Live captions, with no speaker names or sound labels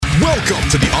Welcome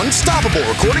to the Unstoppable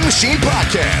Recording Machine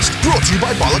Podcast, brought to you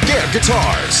by Balaguer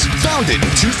Guitars. Founded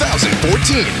in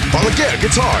 2014, Balaguer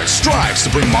Guitars strives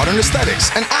to bring modern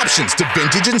aesthetics and options to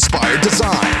vintage-inspired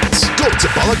designs. Go to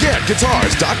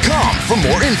balaguerguitars.com for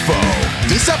more info.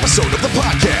 This episode of the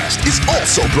podcast is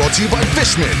also brought to you by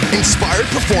Fishman, Inspired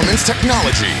Performance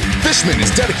Technology. Fishman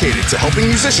is dedicated to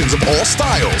helping musicians of all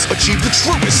styles achieve the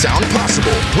truest sound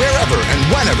possible, wherever and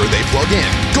whenever they plug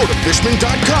in. Go to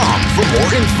fishman.com for more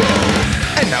info.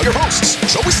 And now your hosts,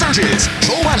 Joey Sturgis,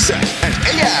 Joel Lasek, and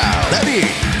Eyal Levy.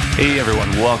 Hey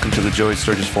everyone, welcome to the Joey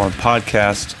Sturgis Forum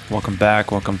podcast. Welcome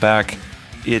back.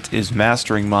 It is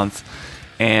Mastering Month,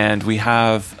 and we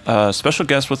have a special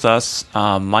guest with us,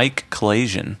 Mike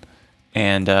Kalajian.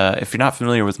 And if you're not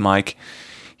familiar with Mike,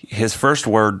 his first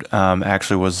word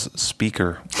actually was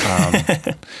speaker,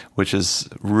 which is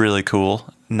really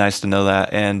cool. Nice to know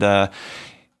that. And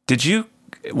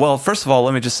well, first of all,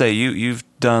 let me just say, you've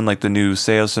done like the new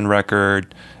Saosin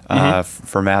record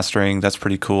for mastering. That's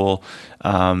pretty cool.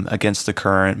 Against the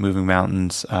Current, Moving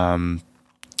Mountains. And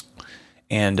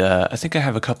I think I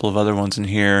have a couple of other ones in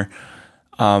here.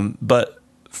 But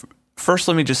first,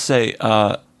 let me just say,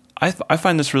 I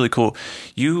find this really cool.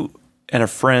 You and a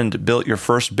friend built your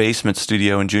first basement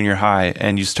studio in junior high,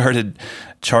 and you started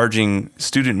charging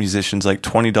student musicians like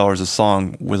 $20 a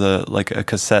song with a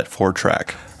cassette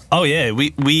 4-track. Oh yeah,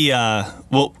 we did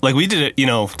it,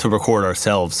 to record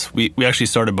ourselves. We actually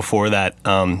started before that,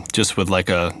 just with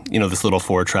this little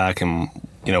 4-track, and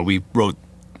we wrote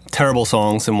terrible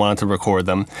songs and wanted to record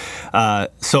them.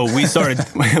 So we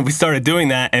started doing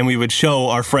that, and we would show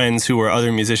our friends who were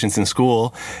other musicians in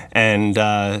school, and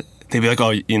they'd be like, "Oh,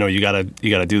 you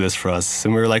gotta do this for us."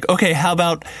 And we were like, "Okay, how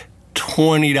about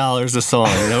 $20 a song?"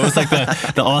 It was like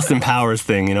the Austin Powers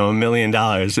thing, $1 million.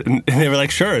 And they were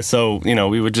like, "Sure." So,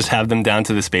 we would just have them down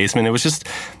to this basement. It was just,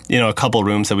 a couple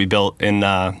rooms that we built in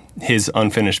his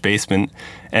unfinished basement.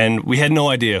 And we had no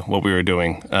idea what we were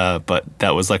doing. But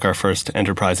that was like our first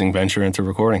enterprising venture into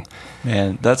recording.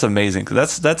 Man, that's amazing.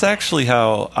 That's actually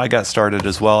how I got started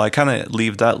as well. I kind of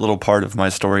leave that little part of my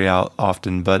story out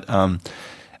often, but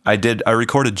I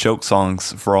recorded joke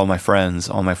songs for all my friends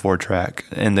on my 4-track,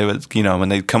 and they would, when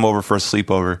they'd come over for a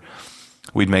sleepover,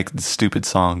 we'd make stupid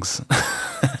songs.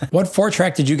 What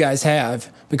 4-track did you guys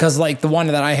have? Because the one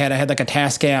that I had like a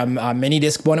Tascam mini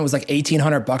disc one. It was like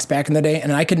 $1,800 back in the day,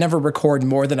 and I could never record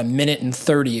more than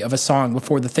 1:30 of a song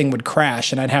before the thing would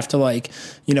crash, and I'd have to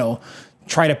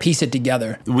try to piece it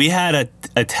together. We had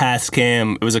a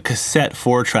Tascam. It was a cassette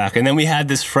 4-track, and then we had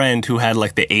this friend who had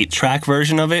the 8-track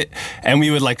version of it, and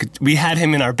we had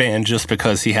him in our band just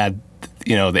because he had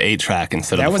the 8-track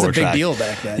instead of the 4-track. That was a big deal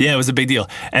back then. Yeah, it was a big deal.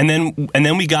 And then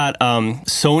we got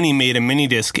Sony made a mini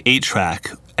disc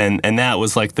 8-track. And that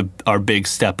was our big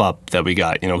step up that we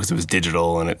got, because it was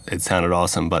digital and it sounded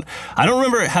awesome. But I don't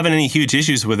remember having any huge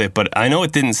issues with it, but I know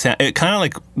it didn't sound, it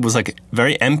kind of was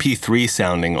very MP3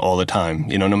 sounding all the time,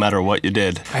 no matter what you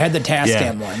did. I had the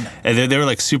Tascam one. And they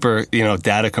were super,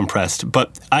 data compressed.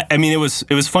 But I mean, it was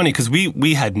funny because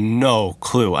we had no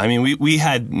clue. I mean, we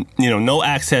had, no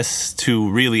access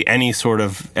to really any sort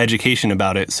of education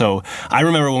about it. So I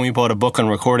remember when we bought a book on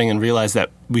recording and realized that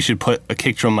we should put a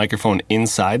kick drum microphone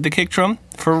inside the kick drum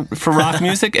for rock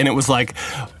music, and it was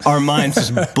our minds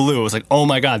just blew. It was oh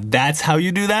my God, that's how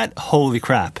you do that? Holy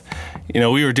crap.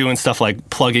 We were doing stuff like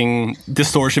plugging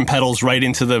distortion pedals right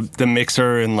into the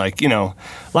mixer and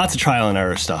lots of trial and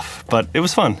error stuff, but it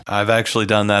was fun. I've actually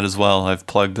done that as well. I've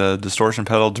plugged the distortion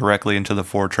pedal directly into the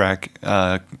 4-track,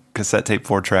 cassette tape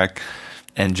 4-track,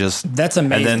 and that's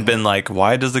amazing. And then been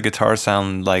why does the guitar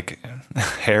sound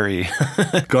hairy?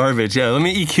 Garbage. Yeah, let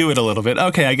me EQ it a little bit.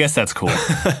 Okay, I guess that's cool.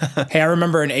 Hey, I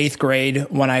remember in 8th grade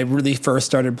when I really first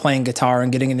started playing guitar and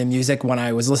getting into music, when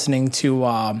I was listening to,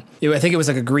 I think it was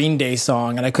a Green Day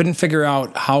song, and I couldn't figure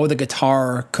out how the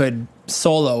guitar could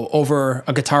solo over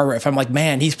a guitar riff. I'm like,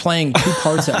 man, he's playing 2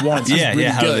 parts at once. Yeah, really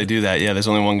how good. do they do that? Yeah, there's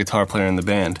only one guitar player in the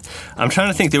band. I'm trying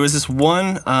to think. There was this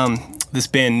one, this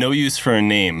band, No Use for a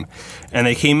Name, and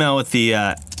they came out with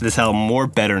this album, More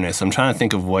Betterness. I'm trying to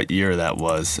think of what year that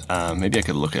was. Maybe I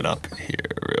could look it up here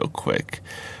real quick.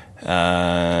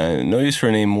 No Use for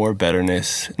a Name, More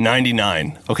Betterness,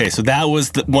 99. Okay, so that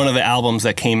was one of the albums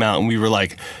that came out, and we were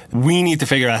like, we need to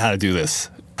figure out how to do this.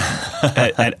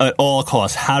 at all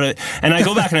costs. And I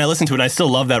go back and I listen to it, and I still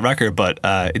love that record, but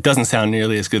it doesn't sound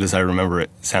nearly as good as I remember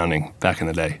it sounding back in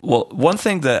the day. Well, one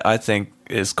thing that I think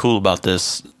is cool about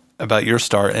your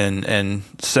start and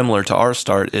similar to our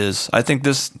start is I think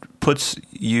this puts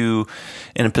you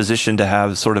in a position to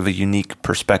have sort of a unique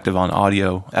perspective on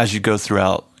audio as you go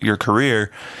throughout your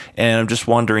career. And I'm just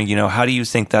wondering, how do you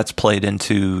think that's played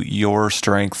into your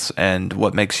strengths and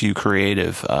what makes you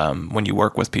creative when you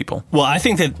work with people? Well, I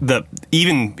think that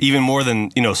even more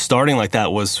than, starting like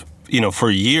that was,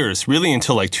 for years, really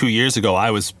until like 2 years ago,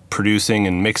 I was producing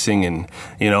and mixing and,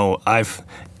 I've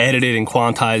edited and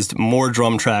quantized more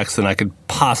drum tracks than I could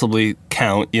possibly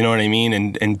count, you know what I mean?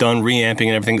 And done reamping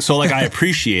and everything. So like I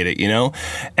appreciate it,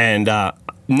 and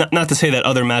not to say that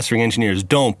other mastering engineers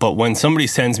don't, but when somebody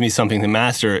sends me something to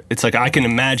master, it's like I can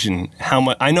imagine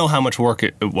I know how much work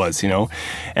it was,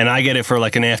 and I get it for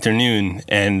like an afternoon,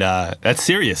 and that's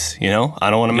serious, I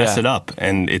don't want to mess it up,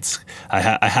 and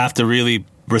I have to really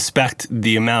respect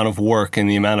the amount of work and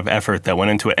the amount of effort that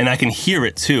went into it. And I can hear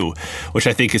it too, which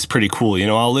I think is pretty cool.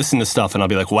 I'll listen to stuff and I'll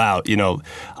be like, wow,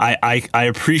 I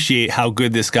appreciate how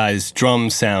good this guy's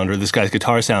drums sound or this guy's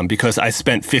guitar sound because I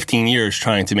spent 15 years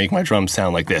trying to make my drums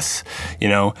sound like this,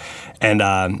 and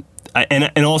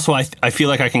also I feel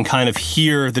like I can kind of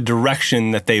hear the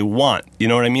direction that they want. You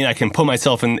know what I mean? I can put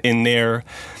myself in their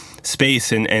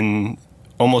space and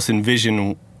almost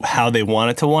envision how they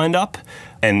want it to wind up.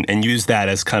 And use that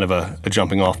as kind of a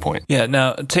jumping off point. Yeah.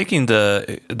 Now, taking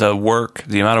the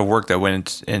amount of work that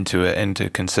went into it into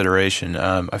consideration,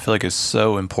 I feel like is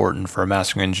so important for a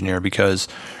mastering engineer because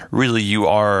really you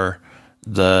are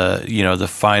the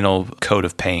final coat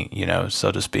of paint,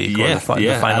 so to speak, or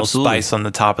the final spice on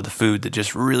the top of the food that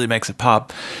just really makes it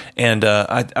pop. And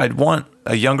I'd want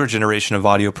a younger generation of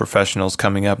audio professionals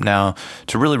coming up now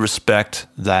to really respect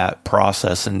that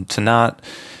process and to not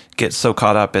get so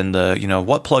caught up in the,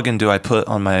 what plugin do I put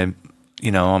on my,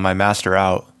 on my master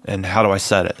out and how do I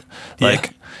set it?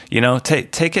 Like,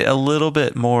 take it a little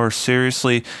bit more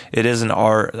seriously. It is an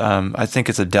art. I think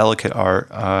it's a delicate art,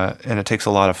 and it takes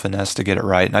a lot of finesse to get it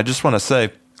right. And I just want to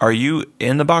say, are you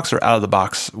in the box or out of the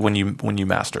box when you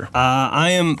master?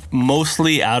 I am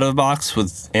mostly out of the box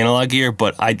with analog gear,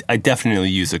 but I definitely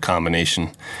use a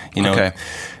combination. Okay.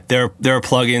 There are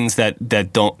plugins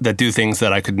that do things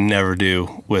that I could never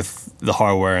do with the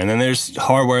hardware, and then there's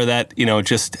hardware that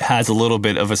just has a little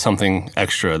bit of something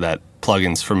extra that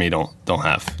plugins for me don't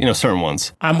have. Certain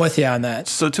ones. I'm with you on that.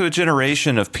 So to a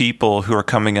generation of people who are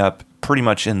coming up pretty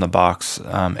much in the box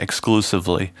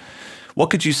exclusively, what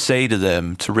could you say to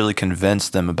them to really convince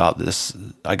them about this,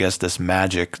 I guess, this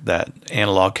magic that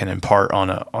analog can impart on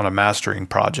a mastering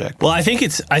project? Well, I think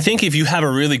if you have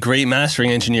a really great mastering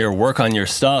engineer work on your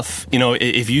stuff,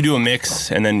 if you do a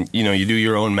mix and then, you do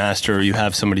your own master, or you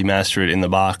have somebody master it in the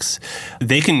box,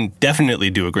 they can definitely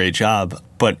do a great job.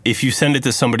 But if you send it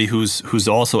to somebody who's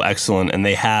also excellent and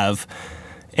they have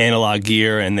analog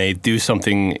gear and they do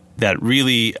something that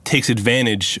really takes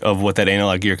advantage of what that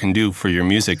analog gear can do for your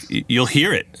music, you'll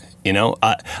hear it.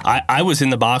 I was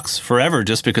in the box forever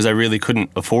just because I really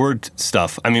couldn't afford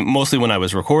stuff. I mean, mostly when I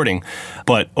was recording,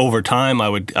 but over time I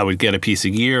would get a piece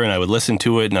of gear and I would listen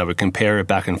to it and I would compare it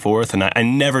back and forth. And I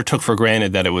never took for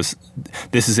granted that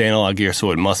this is analog gear,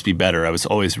 so it must be better. I was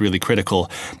always really critical.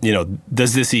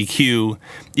 Does this EQ,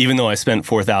 even though I spent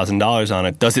 $4,000 on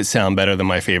it, does it sound better than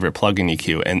my favorite plugin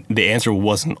EQ? And the answer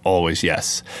wasn't always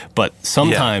yes, but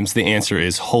sometimes the answer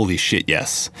is holy shit,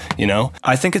 yes.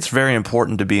 I think it's very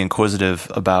important to be inquisitive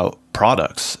about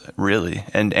products, really,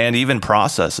 and even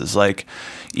processes. Like,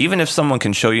 even if someone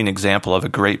can show you an example of a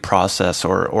great process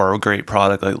or a great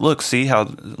product, like, look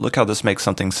how this makes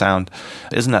something sound.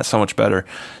 Isn't that so much better?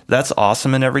 That's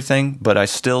awesome and everything, but I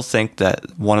still think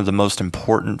that one of the most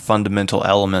important fundamental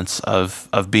elements of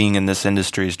being in this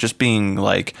industry is just being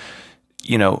like,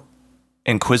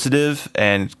 inquisitive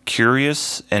and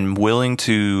curious and willing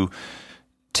to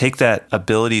take that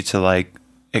ability to like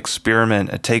experiment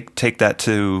and take that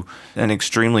to an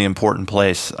extremely important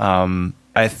place.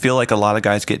 I feel like a lot of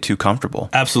guys get too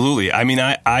comfortable. Absolutely. I mean,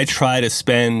 I try to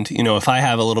spend, if I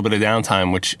have a little bit of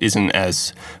downtime, which isn't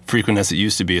as frequent as it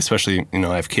used to be, especially,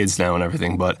 I have kids now and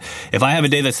everything, but if I have a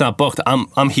day that's not booked,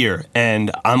 I'm here and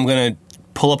I'm going to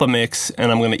pull up a mix and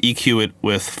I'm going to EQ it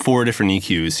with 4 different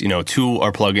EQs. 2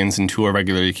 are plugins and 2 are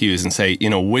regular EQs, and say,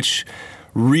 which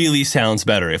really sounds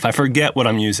better if I forget what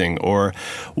I'm using, or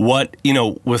what,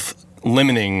 with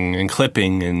limiting and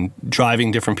clipping and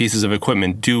driving different pieces of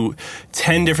equipment, do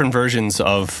 10 different versions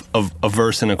of a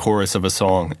verse and a chorus of a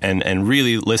song and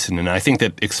really listen. And I think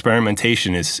that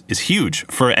experimentation is huge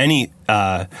for any,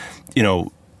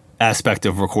 aspect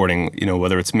of recording,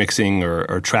 whether it's mixing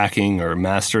or tracking or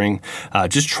mastering,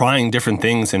 just trying different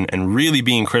things and really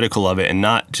being critical of it, and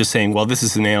not just saying, well, this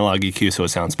is an analog EQ, so it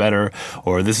sounds better,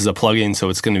 or this is a plugin, so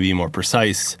it's going to be more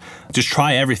precise. Just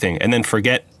try everything and then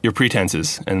forget your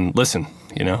pretenses and listen,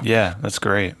 you know? Yeah, that's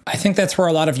great. I think that's where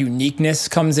a lot of uniqueness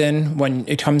comes in when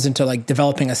it comes into like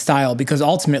developing a style, because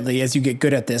ultimately, as you get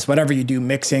good at this, whatever you do,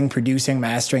 mixing, producing,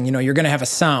 mastering, you're going to have a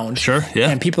sound. Sure, yeah.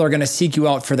 And people are going to seek you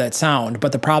out for that sound.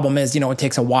 But the problem is, it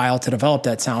takes a while to develop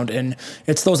that sound. And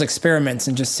it's those experiments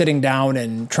and just sitting down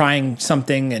and trying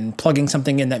something and plugging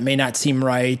something in that may not seem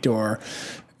right, or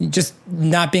just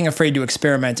not being afraid to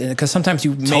experiment. And because sometimes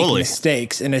you make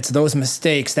mistakes, and it's those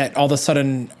mistakes that all of a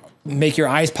sudden make your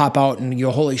eyes pop out and you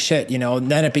go, holy shit,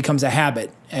 and then it becomes a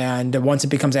habit. And once it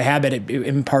becomes a habit, it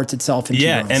imparts itself into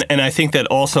and I think that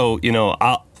also,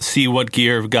 I'll see what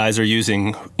gear guys are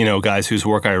using, guys whose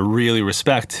work I really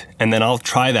respect, and then I'll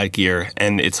try that gear,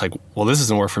 and it's like, well, this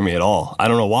doesn't work for me at all. I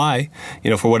don't know why,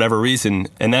 for whatever reason.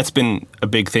 And that's been a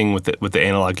big thing with the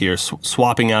analog gear,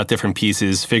 swapping out different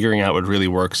pieces, figuring out what really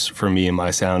works for me and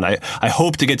my sound. I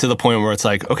hope to get to the point where it's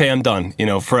like, okay, I'm done,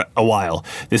 for a while.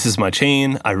 This is my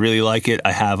chain. I really like it.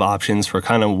 I have options for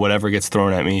kind of whatever gets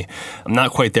thrown at me. I'm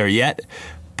not quite there yet,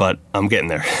 but I'm getting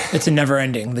there. It's a never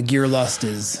ending. The gear lust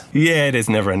is. Yeah, it is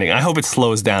never ending. I hope it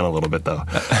slows down a little bit though.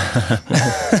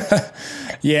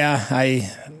 Yeah,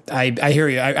 I hear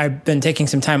you. I've been taking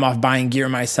some time off buying gear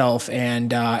myself,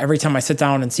 and every time I sit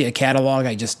down and see a catalog,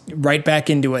 I just right back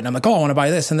into it, and I'm like, oh, I want to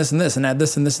buy this and this and this and add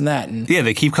this and this and that. And yeah,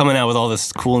 they keep coming out with all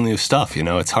this cool new stuff.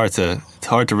 It's hard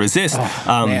to resist.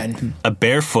 Man. A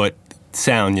Barefoot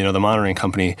Sound, the monitoring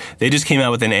company, they just came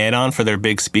out with an add-on for their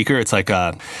big speaker. It's like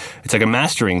a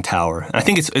mastering tower. I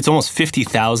think it's almost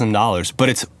 $50,000, but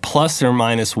it's plus or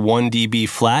minus 1 dB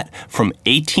flat from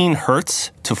 18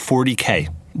 hertz to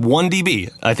 40K. 1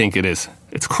 dB, I think it is.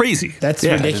 It's crazy. That's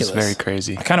ridiculous. It's very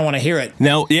crazy. I kind of want to hear it.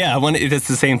 No, yeah, it's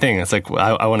the same thing. It's like,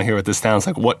 I want to hear what this sounds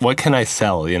like. What can I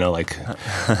sell? Like,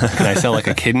 can I sell like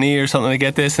a kidney or something to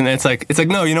get this? And it's like,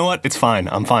 no, you know what? It's fine.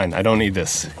 I'm fine. I don't need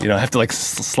this. I have to like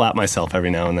slap myself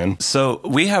every now and then. So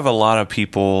we have a lot of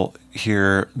people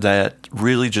here that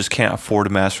really just can't afford a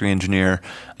mastering engineer,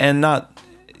 and not,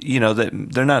 that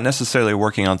they're not necessarily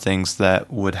working on things that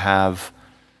would have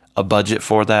a budget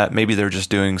for that. Maybe they're just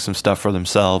doing some stuff for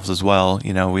themselves as well.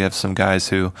 We have some guys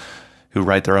who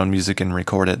write their own music and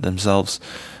record it themselves.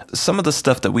 Some of the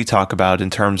stuff that we talk about in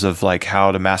terms of like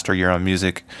how to master your own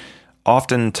music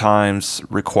oftentimes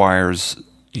requires,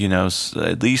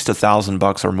 at least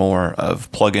 $1,000 or more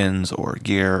of plugins or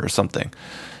gear or something.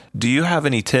 Do you have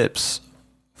any tips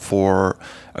for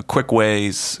quick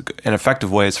ways and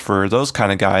effective ways for those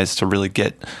kind of guys to really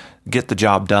get the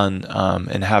job done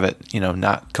and have it,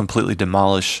 not completely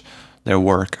demolish their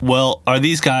work? Well, are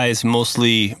these guys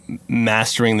mostly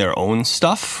mastering their own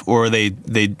stuff, or are they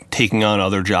taking on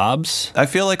other jobs? I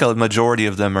feel like a majority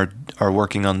of them are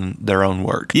working on their own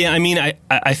work. Yeah, I mean,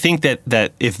 I think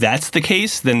that if that's the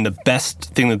case, then the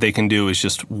best thing that they can do is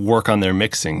just work on their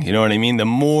mixing. You know what I mean? The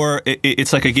more,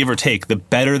 it's like a give or take. The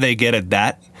better they get at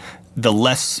that, the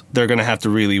less they're going to have to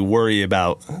really worry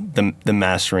about the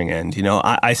mastering end.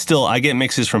 I get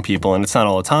mixes from people, and it's not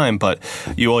all the time, but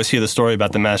you always hear the story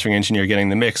about the mastering engineer getting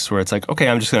the mix where it's like, okay,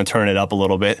 I'm just going to turn it up a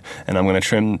little bit, and I'm going to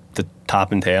trim the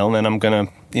top and tail, and then I'm going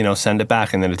to, send it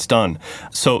back, and then it's done.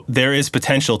 So there is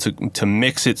potential to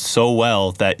mix it so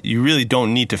well that you really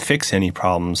don't need to fix any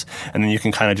problems, and then you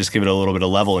can kind of just give it a little bit of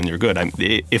level, and you're good.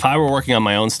 If I were working on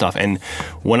my own stuff, and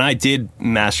when I did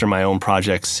master my own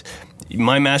projects,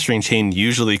 my mastering chain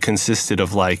usually consisted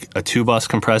of like a 2-bus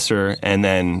compressor and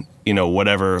then,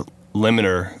 whatever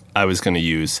limiter I was going to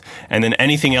use. And then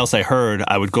anything else I heard,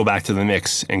 I would go back to the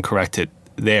mix and correct it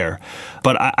there.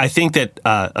 But I think that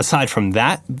aside from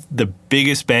that, the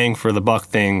biggest bang for the buck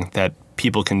thing that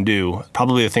people can do,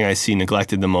 probably the thing I see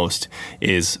neglected the most,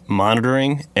 is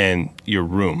monitoring and your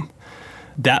room.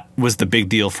 That was the big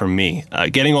deal for me.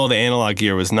 Getting all the analog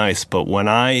gear was nice, but when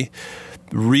I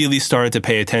really started to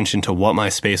pay attention to what my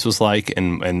space was like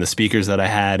and the speakers that I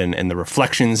had and the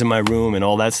reflections in my room and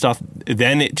all that stuff,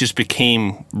 then it just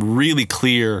became really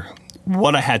clear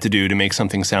what I had to do to make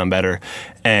something sound better.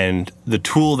 And the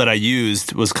tool that I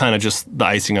used was kind of just the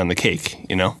icing on the cake,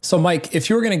 So Mike, if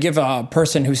you were going to give a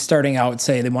person who's starting out,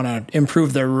 say they want to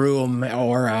improve their room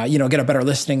or, get a better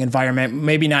listening environment,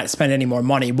 maybe not spend any more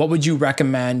money, what would you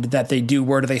recommend that they do?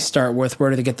 Where do they start with?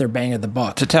 Where do they get their bang of the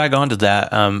buck? To tag on to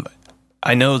that,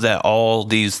 I know that all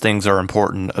these things are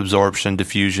important, absorption,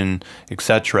 diffusion,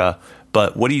 etc.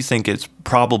 But what do you think is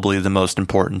probably the most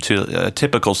important to a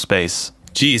typical space?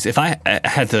 Geez, if I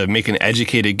had to make an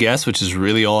educated guess, which is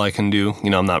really all I can do,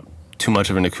 I'm not too much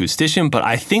of an acoustician, but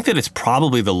I think that it's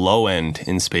probably the low end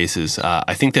in spaces.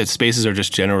 I think that spaces are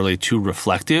just generally too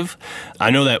reflective.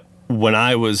 I know that when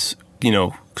I was,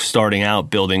 starting out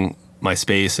building my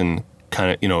space and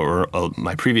kind of, or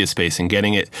my previous space and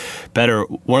getting it better.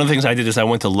 One of the things I did is I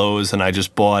went to Lowe's and I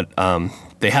just bought,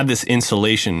 they have this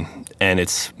insulation, and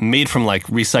it's made from like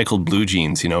recycled blue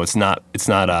jeans. It's not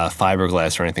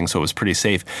fiberglass or anything, so it was pretty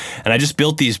safe. And I just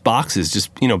built these boxes,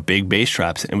 just big bass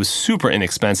traps. And it was super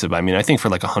inexpensive. I mean, I think for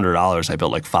like $100, I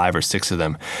built like 5 or 6 of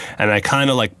them, and I kind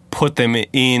of like put them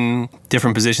in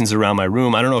different positions around my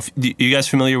room. I don't know if you guys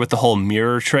familiar with the whole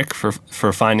mirror trick for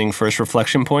finding first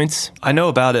reflection points? I know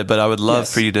about it, but I would love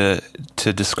for you to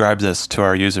describe this to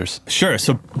our users. Sure.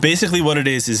 So basically what it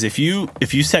is if you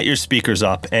set your speakers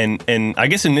up, and I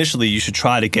guess initially you should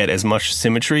try to get as much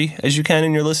symmetry as you can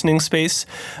in your listening space.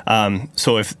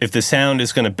 So if the sound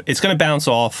it's gonna bounce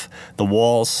off the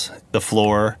walls, the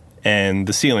floor, and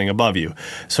the ceiling above you.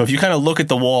 So if you kind of look at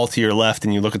the wall to your left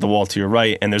and you look at the wall to your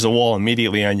right, and there's a wall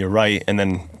immediately on your right, and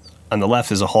then on the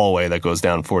left is a hallway that goes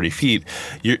down 40 feet,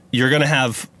 you're going to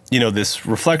have this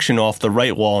reflection off the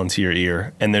right wall into your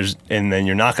ear, and then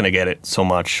you're not going to get it so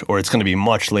much, or it's going to be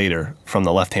much later from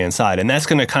the left-hand side. And that's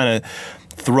going to kind of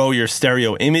throw your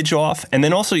stereo image off. And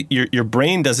then also your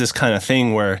brain does this kind of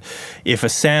thing where if a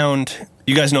sound,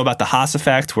 you guys know about the Haas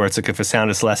effect, where it's like if a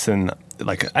sound is less than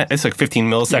it's like 15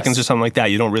 milliseconds or something like that,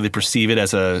 you don't really perceive it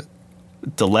as a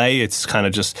delay. It's kind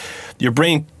of just your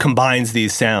brain combines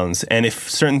these sounds, and if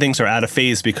certain things are out of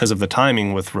phase because of the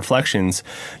timing with reflections,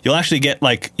 you'll actually get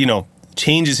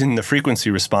changes in the frequency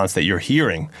response that you're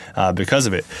hearing because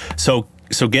of it. So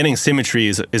getting symmetry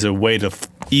is a way to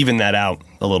even that out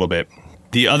a little bit.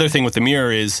 The other thing with the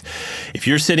mirror is if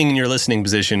you're sitting in your listening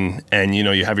position and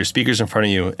you have your speakers in front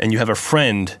of you and you have a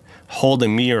friend hold a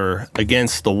mirror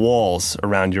against the walls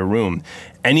around your room,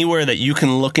 anywhere that you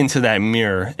can look into that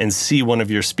mirror and see one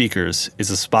of your speakers is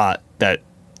a spot that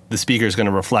the speaker is going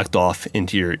to reflect off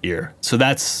into your ear. So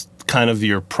that's kind of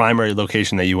your primary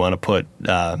location that you want to put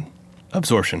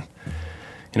absorption.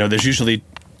 There's usually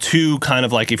 2 kind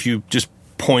of if you just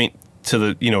point to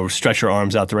the, stretch your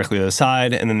arms out directly to the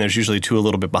side, and then there's usually 2 a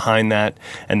little bit behind that,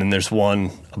 and then there's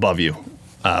 1 above you.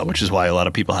 Which is why a lot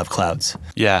of people have clouds.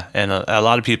 Yeah, and a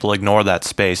lot of people ignore that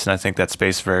space, and I think that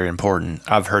space is very important.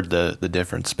 I've heard the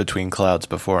difference between clouds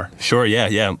before. Sure,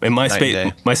 yeah. In my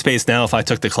space now, if I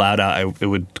took the cloud out, it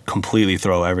would completely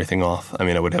throw everything off. I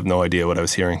mean, I would have no idea what I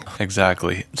was hearing.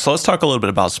 Exactly. So let's talk a little bit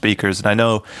about speakers. And I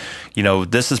know,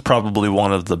 this is probably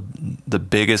one of the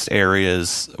biggest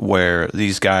areas where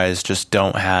these guys just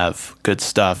don't have good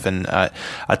stuff. And I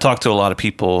talk to a lot of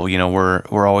people.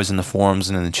 We're always in the forums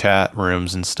and in the chat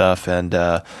rooms and stuff, and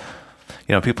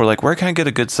people are like, where can I get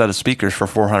a good set of speakers for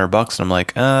 $400? And I'm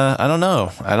like, I don't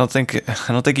know. I don't think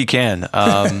you can.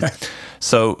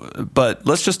 But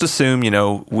let's just assume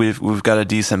we've got a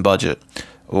decent budget.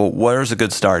 Well, where's a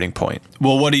good starting point?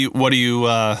 Well, what do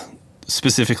you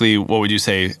specifically, what would you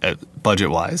say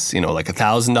budget wise? Like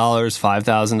 $1,000,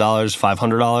 $5,000,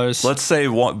 $500? Let's say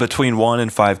between $1,000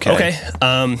 and $5,000. Okay.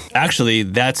 Actually,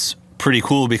 that's pretty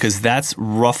cool because that's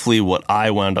roughly what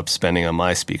I wound up spending on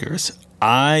my speakers.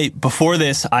 Before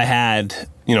this, I had,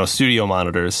 studio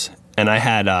monitors, and I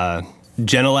had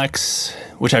Genelecs,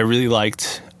 which I really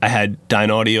liked. I had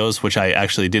Dynaudios, which I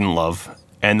actually didn't love.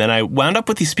 And then I wound up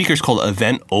with these speakers called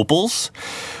Event Opals,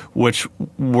 which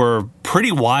were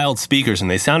pretty wild speakers, and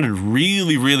they sounded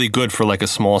really, really good for a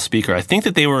small speaker. I think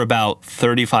that they were about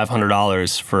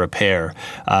 $3,500 for a pair,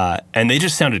 and they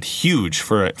just sounded huge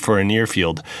for a near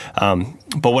field.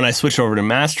 But when I switched over to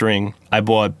mastering, I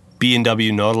bought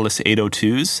B&W Nautilus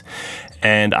 802s,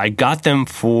 and I got them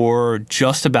for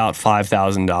just about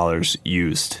 $5,000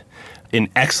 used, in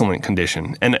excellent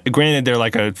condition. And granted, they're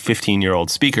like a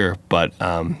 15-year-old speaker, but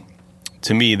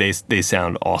to me, they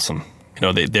sound awesome.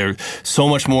 They're so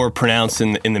much more pronounced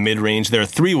in the mid-range. They're a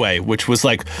 3-way, which was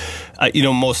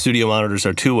most studio monitors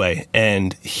are 2-way.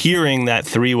 And hearing that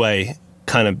 3-way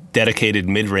kind of dedicated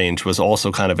mid-range was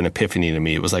also kind of an epiphany to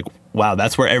me. It was like, wow,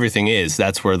 that's where everything is.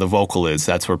 That's where the vocal is.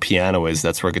 That's where piano is.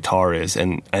 That's where guitar is.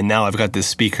 And now I've got this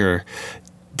speaker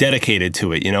dedicated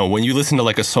to it. When you listen to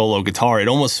a solo guitar, it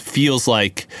almost feels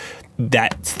like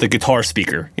that's the guitar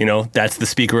speaker, that's the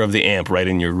speaker of the amp right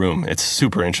in your room. It's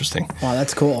super interesting. Wow,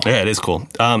 that's cool. Yeah, it is cool.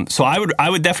 So I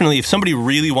would definitely, if somebody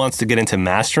really wants to get into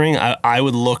mastering, I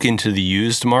would look into the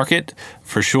used market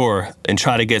for sure and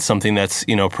try to get something that's,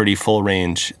 pretty full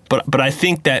range. But I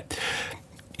think that,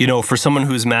 for someone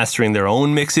who's mastering their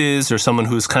own mixes or someone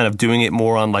who's kind of doing it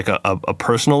more on a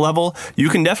personal level, you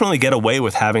can definitely get away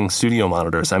with having studio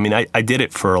monitors. I mean, I did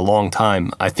it for a long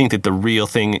time. I think that the real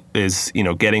thing is,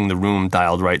 getting the room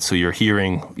dialed right so you're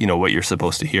hearing, what you're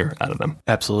supposed to hear out of them.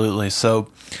 Absolutely.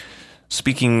 So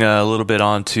Speaking a little bit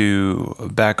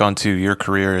back onto your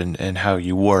career and how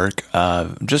you work,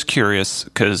 just curious,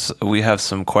 because we have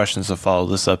some questions to follow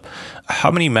this up.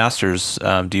 How many masters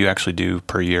do you actually do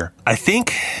per year? I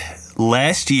think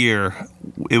last year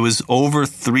it was over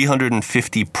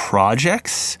 350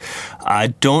 projects. I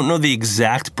don't know the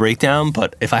exact breakdown,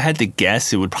 but if I had to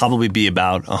guess, it would probably be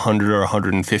about 100 or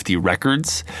 150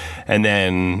 records, and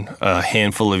then a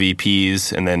handful of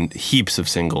EPs, and then heaps of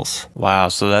singles. Wow,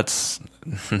 so that's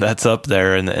up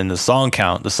there in the song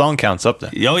count. The song count's up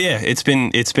there. Oh yeah, it's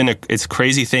a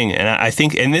crazy thing, and I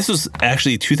think, and this was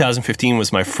actually 2015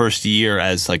 was my first year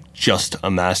as like just a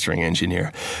mastering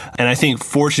engineer, and I think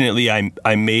fortunately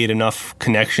I made enough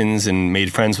connections and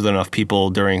made friends with enough people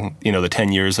during the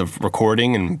 10 years of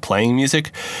recording and playing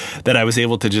music that I was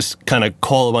able to just kind of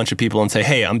call a bunch of people and say,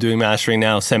 hey, I'm doing mastering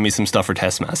now, send me some stuff for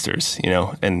test masters,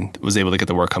 and was able to get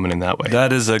the work coming in that way.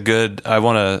 That is I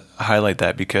want to highlight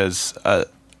that because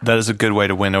that is a good way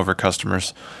to win over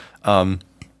customers.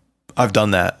 I've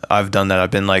done that. I've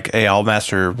been like, hey, I'll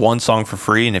master one song for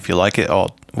free, and if you like it,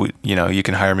 you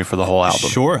can hire me for the whole album.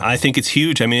 Sure. I think it's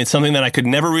huge. I mean, it's something that I could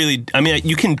never really... I mean,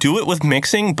 you can do it with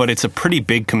mixing, but it's a pretty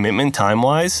big commitment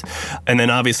time-wise. And then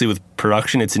obviously with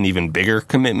production, it's an even bigger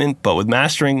commitment. But with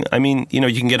mastering, I mean, you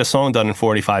can get a song done in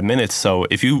 45 minutes. So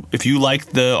if you like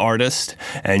the artist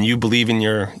and you believe in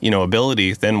your,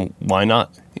 ability, then why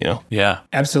not? Yeah,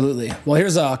 absolutely. Well,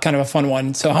 here's a kind of a fun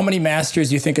one. So how many masters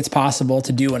do you think it's possible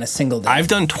to do in a single day? I've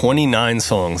done 29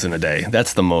 songs in a day.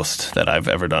 That's the most that I've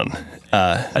ever done.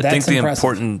 I think the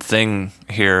important thing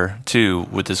here too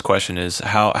with this question is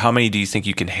how many do you think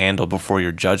you can handle before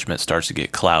your judgment starts to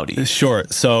get cloudy? Sure.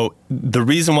 So the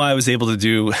reason why I was able to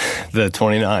do the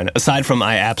 29, aside from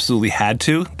I absolutely had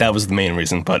to, that was the main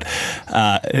reason, but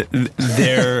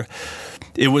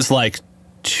it was like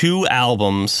 2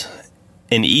 albums,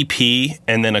 an EP,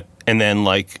 and then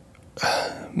like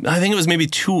I think it was maybe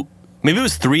it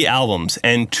was 3 albums,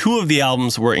 and 2 of the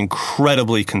albums were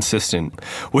incredibly consistent,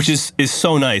 which is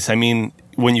so nice. I mean,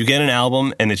 when you get an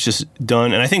album and it's just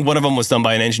done, and I think one of them was done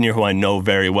by an engineer who I know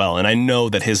very well, and I know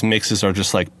that his mixes are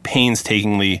just like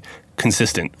painstakingly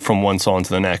consistent from one song to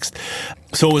the next.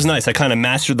 So it was nice. I kind of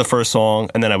mastered the first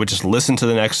song, and then I would just listen to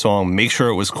the next song, make sure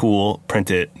it was cool, print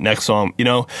it, next song,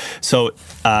 So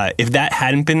if that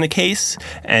hadn't been the case,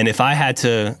 and if I had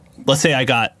to, let's say I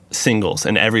got singles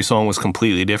and every song was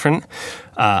completely different,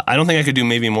 I don't think I could do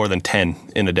maybe more than 10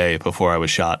 in a day before I was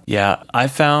shot. Yeah, I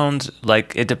found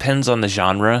like it depends on the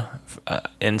genre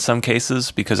in some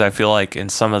cases, because I feel like in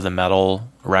some of the metal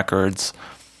records,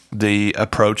 the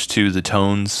approach to the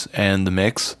tones and the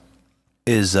mix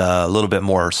is a little bit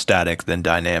more static than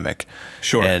dynamic.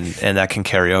 Sure. And that can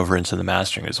carry over into the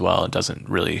mastering as well. It doesn't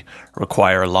really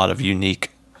require a lot of unique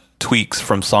tweaks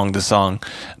from song to song.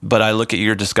 But I look at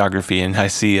your discography and I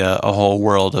see a whole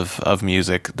world of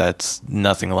music that's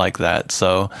nothing like that.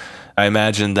 So I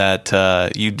imagine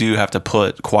that you do have to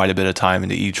put quite a bit of time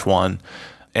into each one.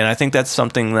 And I think that's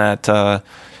something that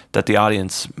the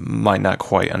audience might not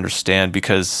quite understand,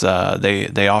 because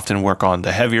they often work on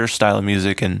the heavier style of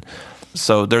music, and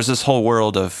so there's this whole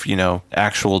world of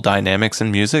actual dynamics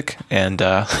in music, and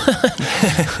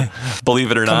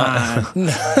believe it or not.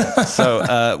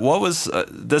 So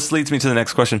this leads me to the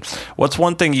next question. What's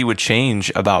one thing you would change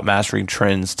about mastering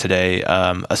trends today,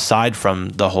 aside from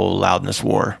the whole loudness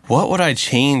war? What would I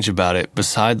change about it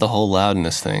beside the whole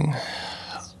loudness thing?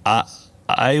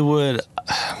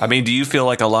 I mean, do you feel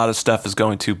like a lot of stuff is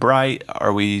going too bright?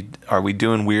 Are we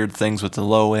doing weird things with the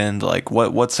low end? Like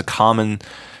what's a common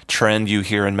trend you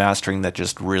hear in mastering that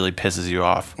just really pisses you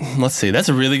off? Let's see. That's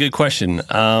a really good question.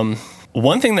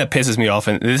 One thing that pisses me off,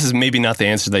 and this is maybe not the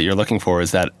answer that you're looking for,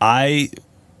 is that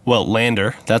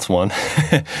Lander, that's one.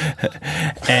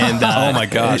 And oh my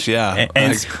gosh, yeah.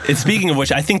 And speaking of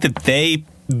which, I think that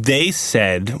they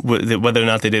said, whether or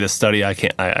not they did a study, I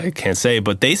can't say,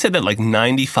 but they said that like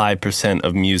 95%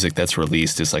 of music that's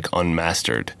released is like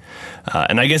unmastered.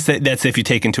 And I guess that's if you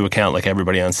take into account like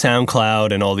everybody on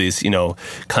SoundCloud and all these,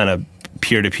 kind of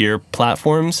peer-to-peer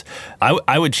platforms.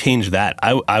 I would change that.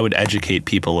 I would educate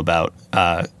people about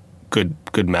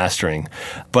good mastering.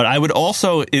 But I would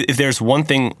also, if there's one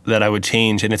thing that I would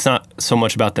change, and it's not so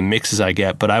much about the mixes I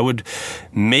get, but I would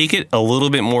make it a little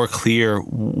bit more clear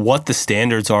what the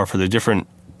standards are for the different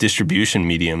distribution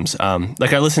mediums.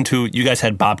 Like I listened to, you guys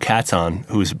had Bob Katz on,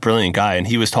 who's a brilliant guy, and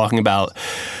he was talking about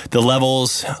the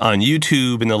levels on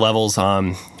YouTube and the levels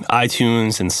on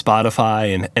iTunes and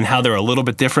Spotify, and how they're a little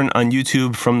bit different on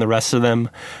YouTube from the rest of them.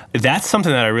 That's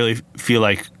something that I really feel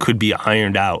like could be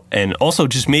ironed out and also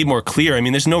just made more clear. I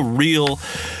mean, there's no real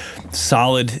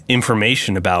solid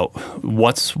information about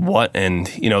what's what. And,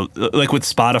 you know, like with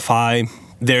Spotify,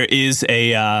 there is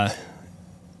a,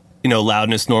 you know,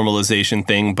 loudness normalization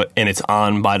thing, and it's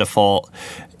on by default.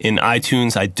 In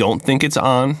iTunes, I don't think it's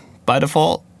on by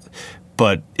default,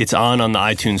 but it's on the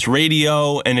iTunes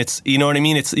radio, and it's, you know what I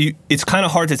mean? It's kind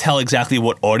of hard to tell exactly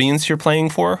what audience you're playing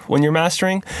for when you're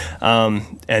mastering,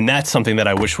 and that's something that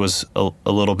I wish was a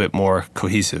little bit more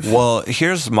cohesive. Well,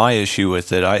 here's my issue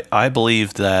with it. I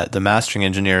believe that the mastering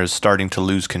engineer is starting to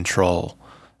lose control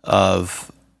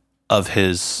of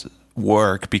his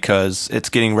work because it's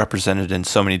getting represented in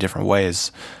so many different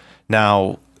ways.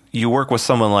 Now, you work with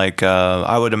someone like,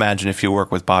 I would imagine if you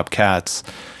work with Bob Katz,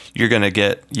 you're going to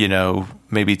get, you know,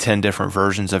 maybe 10 different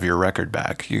versions of your record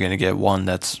back. You're going to get one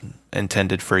that's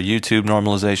intended for YouTube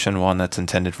normalization, one that's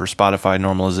intended for Spotify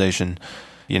normalization,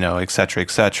 you know, et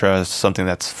cetera, something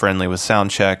that's friendly with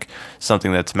soundcheck,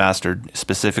 something that's mastered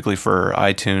specifically for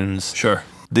iTunes. Sure.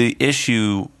 The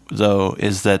issue, though,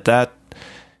 is that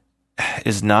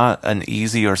is not an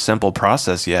easy or simple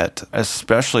process yet,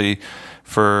 especially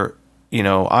for, you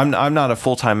know, I'm not a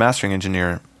full-time mastering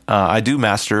engineer. I do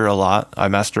master a lot. I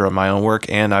master my own work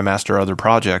and I master other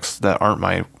projects that aren't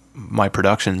my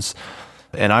productions.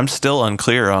 And I'm still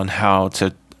unclear on how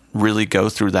to really go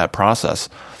through that process.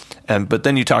 But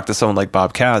then you talk to someone like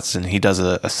Bob Katz, and he does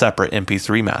a separate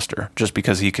MP3 master just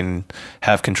because he can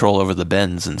have control over the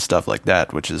bends and stuff like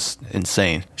that, which is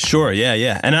insane. Sure,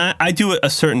 yeah. And I do a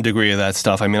certain degree of that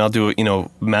stuff. I mean, I'll do it, you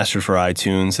know, master for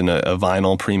iTunes and a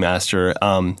vinyl pre-master.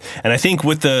 And I think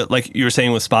with like you were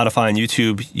saying with Spotify and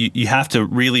YouTube, you have to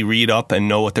really read up and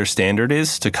know what their standard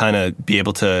is to kind of be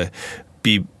able to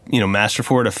be, you know, master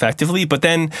for it effectively. But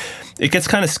then it gets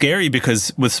kind of scary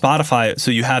because with Spotify,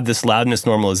 so you have this loudness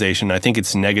normalization. I think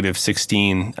it's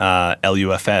 -16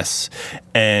 LUFS.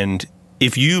 And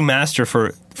if you master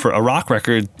for a rock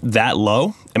record that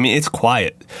low, I mean, it's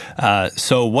quiet.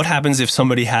 So what happens if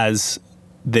somebody has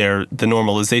the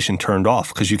normalization turned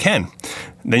off? Because you can.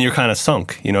 Then you're kind of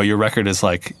sunk. You know, your record is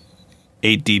like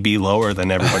 8 dB lower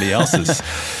than everybody else's.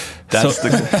 So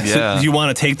you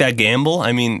want to take that gamble?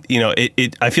 I mean, you know,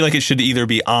 I feel like it should either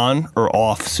be on or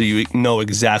off so you know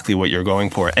exactly what you're going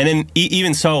for. And then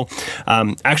even so,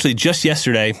 actually just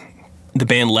yesterday, the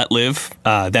band Let Live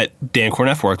that Dan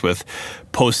Corneff worked with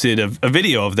posted a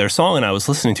video of their song, and I was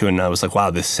listening to it and I was like, wow,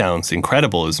 this sounds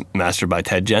incredible. It was mastered by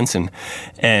Ted Jensen.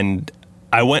 And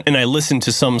I went and I listened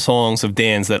to some songs of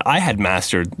Dan's that I had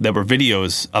mastered that were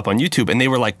videos up on YouTube, and they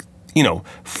were like, you know,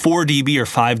 4 dB or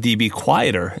 5 dB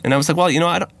quieter. And I was like, well, you know,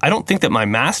 I don't think that my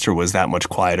master was that much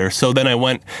quieter. So then I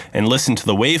went and listened to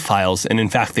the WAV files, and in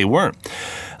fact, they weren't.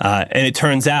 And it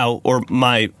turns out, or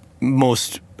my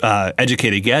most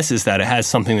educated guess is that it has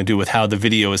something to do with how the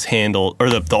video is handled, or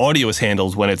the audio is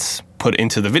handled when it's put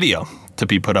into the video to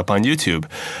be put up on YouTube.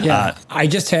 Yeah, I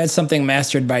just had something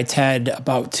mastered by Ted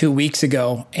about 2 weeks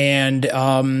ago, and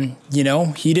you know,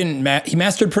 he he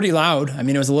mastered pretty loud. I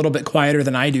mean, it was a little bit quieter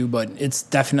than I do, but it's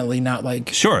definitely not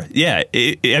like... Sure, yeah.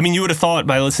 I mean, you would have thought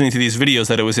by listening to these videos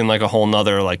that it was in like a whole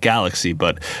nother like galaxy,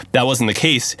 but that wasn't the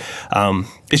case.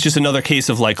 It's just another case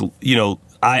of like, you know,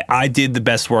 I did the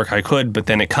best work I could, but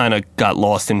then it kind of got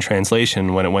lost in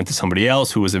translation when it went to somebody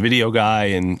else who was a video guy,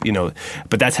 and you know,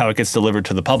 but that's how it gets delivered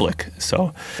to the public.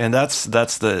 So, and that's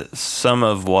the some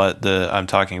of what I'm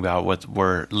talking about. What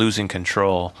we're losing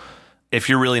control. If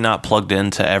you're really not plugged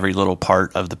into every little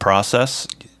part of the process,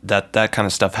 that kind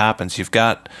of stuff happens. You've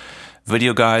got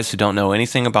video guys who don't know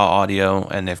anything about audio,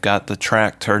 and they've got the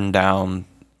track turned down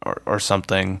or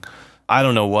something. I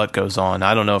don't know what goes on.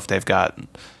 I don't know if they've got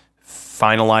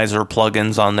finalizer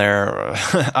plugins on there.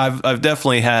 I've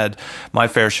definitely had my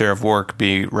fair share of work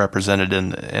be represented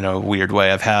in a weird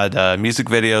way. I've had music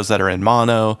videos that are in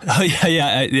mono. Oh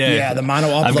yeah. The mono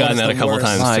upload. I've gotten that a couple worst.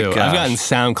 times too. I've gotten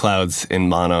SoundClouds in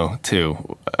mono too,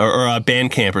 or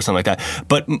Bandcamp or something like that.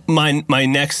 But my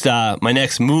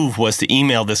next move was to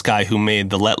email this guy who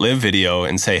made the Let Live video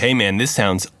and say, hey man, this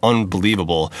sounds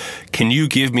unbelievable. Can you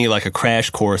give me like a crash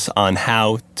course on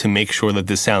how to make sure that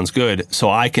this sounds good,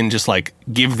 so I can just like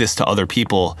give this to other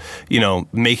people, you know,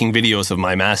 making videos of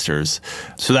my masters.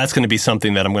 So that's going to be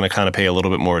something that I'm going to kind of pay a little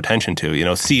bit more attention to, you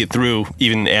know, see it through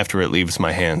even after it leaves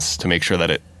my hands to make sure that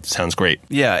it sounds great.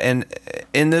 Yeah, and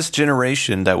in this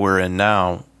generation that we're in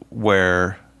now,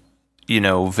 where, you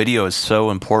know, video is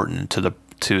so important to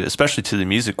especially to the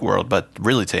music world, but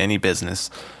really to any business,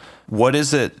 what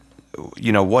is it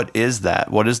what is that?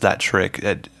 What is that trick?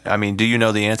 I mean, do you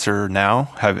know the answer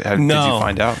now? Did you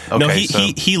find out? Okay, no,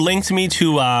 he linked me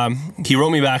to, he wrote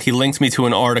me back, he linked me to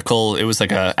an article. It was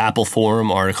like a Apple Forum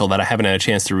article that I haven't had a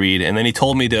chance to read. And then he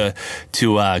told me to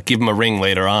give him a ring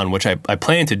later on, which I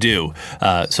plan to do.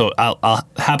 So I'll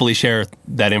happily share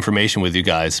that information with you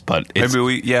guys. But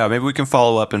maybe we can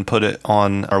follow up and put it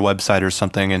on our website or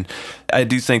something. And I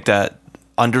do think that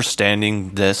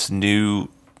understanding this new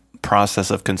process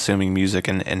of consuming music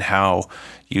and how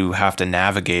you have to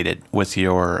navigate it with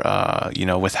your,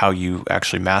 with how you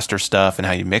actually master stuff and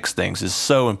how you mix things is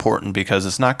so important, because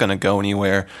it's not going to go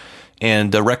anywhere.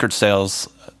 And the record sales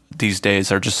these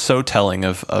days are just so telling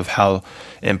of how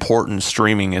important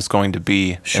streaming is going to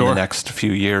be in the next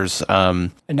few years.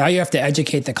 And now you have to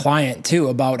educate the client too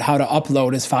about how to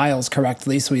upload his files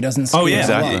correctly so he doesn't screw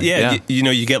exactly. Yeah.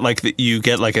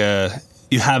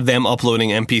 You have them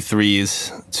uploading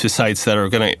MP3s to sites that are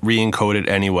going to re-encode it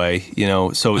anyway,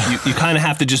 So you kind of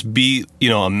have to just be,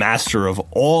 a master of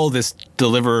all this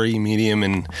delivery medium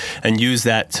and use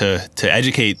that to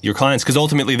educate your clients, because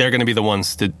ultimately they're going to be the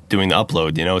ones doing the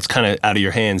upload. It's kind of out of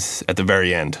your hands at the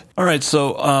very end. All right,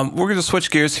 so we're going to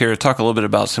switch gears here, talk a little bit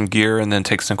about some gear, and then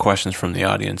take some questions from the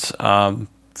audience.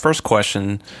 First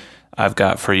question I've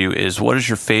got for you is, what is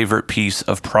your favorite piece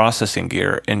of processing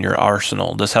gear in your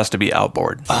arsenal? This has to be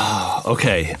outboard. Oh,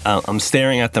 okay. I'm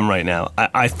staring at them right now.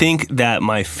 I think that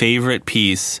my favorite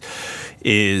piece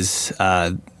is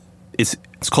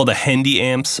it's called a Hendy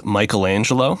Amps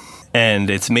Michelangelo, and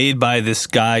it's made by this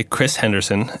guy Chris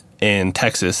Henderson in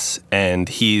Texas, and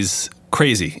he's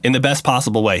crazy in the best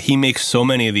possible way. He makes so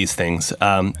many of these things,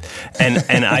 and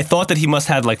I thought that he must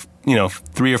have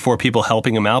 3 or 4 people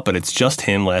helping him out, but it's just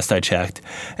him last I checked,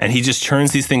 and he just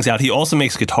churns these things out. He also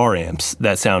makes guitar amps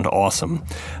that sound awesome,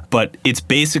 but it's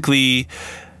basically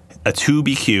a tube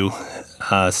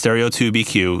EQ, stereo tube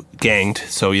EQ, ganged,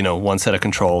 so one set of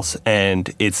controls,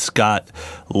 and it's got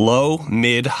low,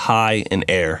 mid, high, and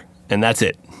air, and that's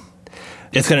it.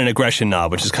 It's got an aggression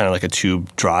knob, which is kind of like a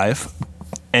tube drive.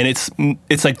 And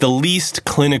it's like the least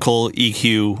clinical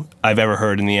EQ I've ever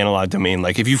heard in the analog domain.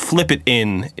 Like if you flip it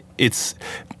in, it's,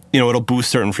 it'll boost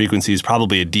certain frequencies,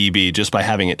 probably a dB, just by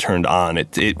having it turned on.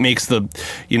 It makes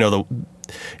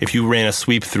if you ran a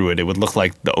sweep through it, it would look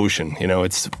like the ocean.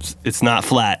 It's not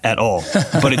flat at all,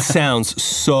 but it sounds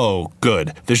so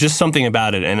good. There's just something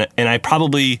about it, and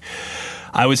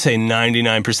I would say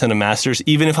 99% of masters,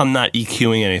 even if I'm not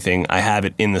EQing anything, I have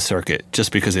it in the circuit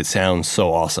just because it sounds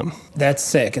so awesome. That's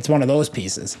sick. It's one of those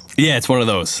pieces. Yeah, it's one of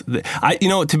those.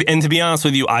 To be honest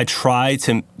with you, I try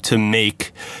to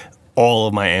make all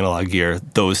of my analog gear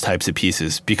those types of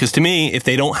pieces, because to me, if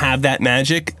they don't have that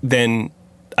magic, then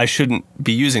I shouldn't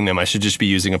be using them. I should just be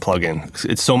using a plugin.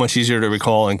 It's so much easier to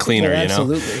recall and cleaner,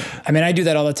 Absolutely. I mean, I do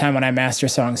that all the time when I master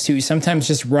songs too. Sometimes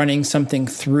just running something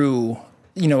through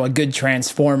a good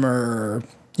transformer or,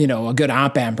 a good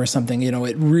op amp or something,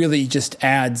 it really just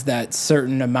adds that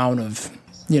certain amount of,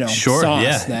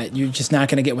 sauce that you're just not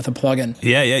going to get with a plugin.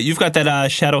 Yeah. You've got that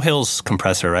Shadow Hills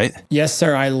compressor, right? Yes,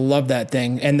 sir. I love that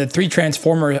thing. And the 3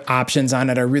 transformer options on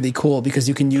it are really cool because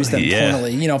you can use them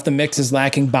tonally. If the mix is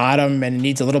lacking bottom and it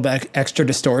needs a little bit extra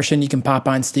distortion, you can pop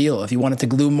on steel. If you want it to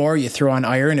glue more, you throw on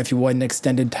iron. If you want an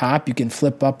extended top, you can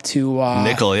flip up to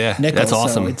nickel. Yeah, that's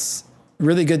awesome. So it's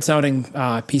really good sounding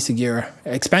piece of gear.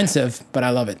 Expensive, but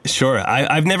I love it. Sure.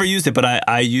 I've never used it, but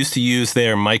I used to use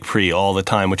their mic pre all the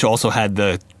time, which also had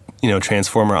the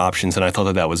transformer options, and I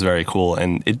thought that was very cool.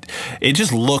 And it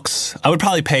just looks, I would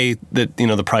probably pay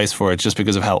the price for it just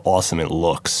because of how awesome it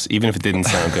looks, even if it didn't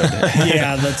sound good.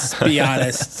 Yeah, let's be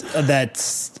honest.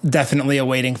 That's definitely a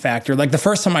weighting factor. Like the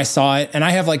first time I saw it, and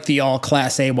I have the all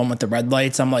Class A one with the red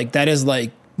lights, I'm like, that is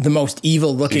the most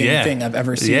evil looking thing I've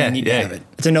ever seen. I need to have it.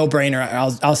 It's a no-brainer.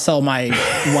 I'll sell my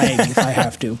leg if I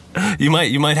have to. You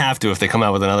might have to if they come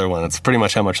out with another one. It's pretty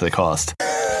much how much they cost.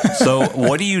 So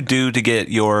what do you do to get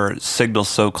your signal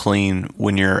so clean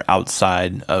when you're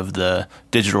outside of the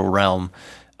digital realm?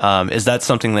 Is that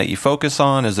something that you focus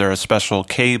on? Is there a special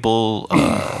cable,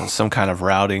 some kind of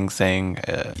routing thing?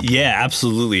 Yeah,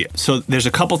 absolutely. So there's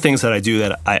a couple things that I do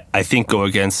that I think go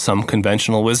against some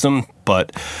conventional wisdom,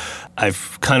 but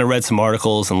I've kind of read some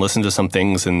articles and listened to some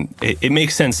things, and it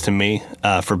makes sense to me,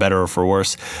 for better or for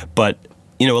worse. But,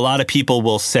 a lot of people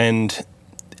will send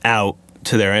out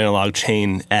to their analog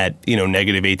chain at,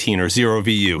 negative 18 or 0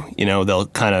 VU. They'll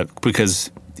kind of,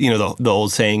 because, the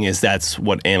old saying is that's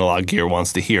what analog gear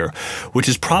wants to hear, which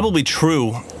is probably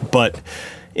true. But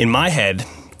in my head,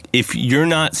 if you're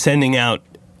not sending out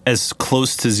as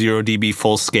close to 0 dB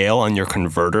full scale on your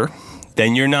converter,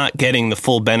 then you're not getting the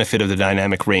full benefit of the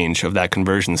dynamic range of that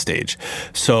conversion stage.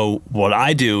 So what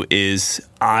I do is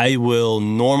I will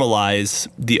normalize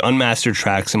the unmastered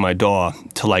tracks in my DAW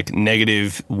to like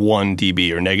 -1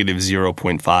 dB or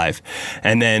 -0.5.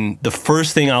 And then the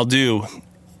first thing I'll do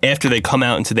after they come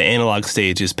out into the analog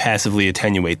stage is passively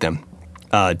attenuate them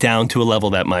down to a level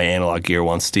that my analog gear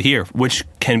wants to hear, which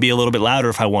can be a little bit louder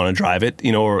if I want to drive it,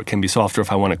 or it can be softer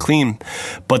if I want to clean.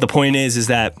 But the point is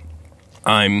that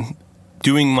I'm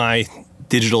doing my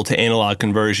digital to analog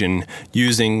conversion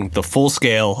using the full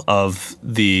scale of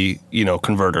the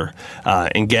converter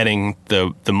and getting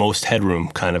the most headroom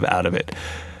kind of out of it.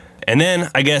 And then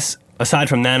I guess aside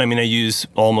from that, I use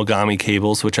all Mogami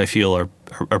cables, which I feel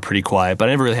are pretty quiet, but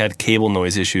I never really had cable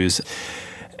noise issues.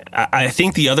 I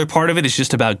think the other part of it is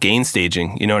just about gain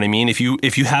staging. You know what I mean? If you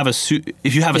have a super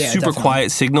definitely.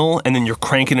 quiet signal and then you're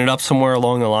cranking it up somewhere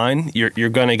along the line, you're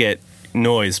gonna get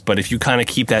noise. But if you kind of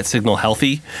keep that signal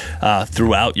healthy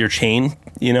throughout your chain,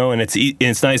 and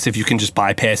it's nice if you can just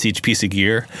bypass each piece of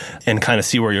gear and kind of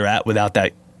see where you're at without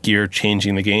that gear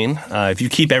changing the gain. If you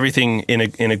keep everything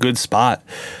in a good spot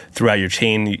throughout your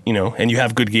chain, and you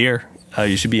have good gear,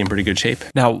 you should be in pretty good shape.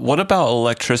 Now, what about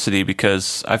electricity?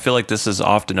 Because I feel like this is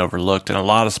often overlooked, and a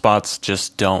lot of spots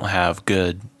just don't have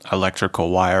good electrical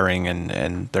wiring,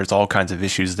 and there's all kinds of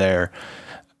issues there.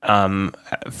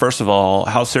 First of all,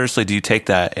 how seriously do you take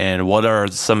that, and what are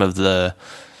some of the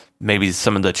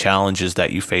challenges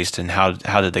that you faced, and how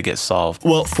did they get solved?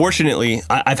 Well, fortunately,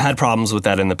 I've had problems with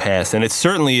that in the past, and it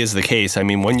certainly is the case.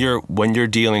 When you're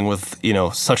dealing with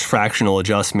such fractional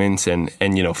adjustments and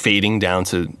fading down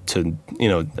to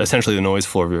essentially the noise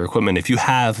floor of your equipment, if you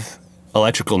have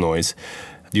electrical noise,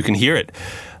 you can hear it.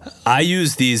 I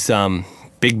use these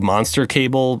big monster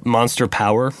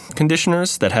power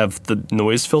conditioners that have the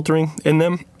noise filtering in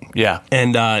them. Yeah.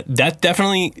 And that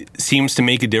definitely seems to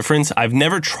make a difference. I've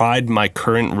never tried my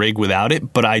current rig without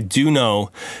it, but I do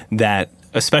know that,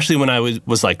 especially when I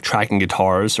was like tracking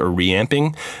guitars or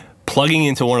reamping, plugging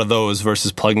into one of those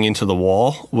versus plugging into the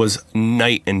wall was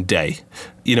night and day.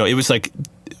 It was like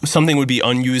something would be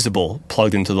unusable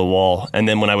plugged into the wall, and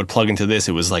then when I would plug into this,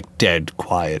 it was like dead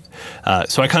quiet.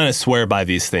 So I kind of swear by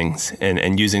these things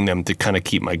and using them to kind of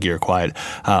keep my gear quiet.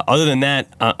 Other than that,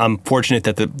 I'm fortunate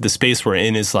that the space we're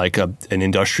in is like an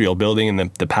industrial building,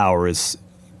 and the power is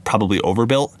probably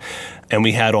overbuilt. And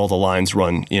we had all the lines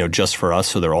run, just for us,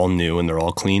 so they're all new and they're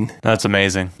all clean. That's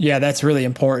amazing. Yeah, that's really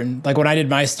important. Like when I did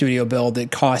my studio build,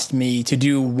 it cost me to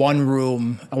do one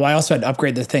room. Well, I also had to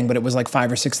upgrade the thing, but it was like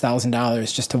 $5,000 or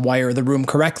 $6,000 just to wire the room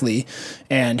correctly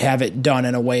and have it done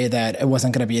in a way that it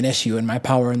wasn't going to be an issue. And my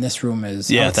power in this room is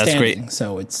outstanding. That's great.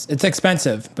 So it's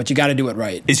expensive, but you got to do it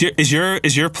right. Is your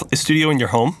studio in your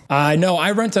home? No,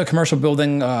 I rent a commercial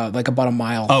building like about a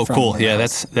mile. Oh, from cool. my Yeah,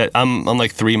 house. I'm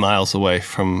like 3 miles away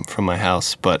from my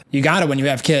house, but You got it when you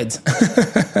have kids.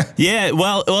 yeah.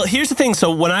 Well, here's the thing.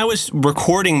 So when I was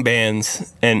recording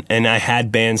bands and I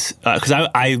had bands, because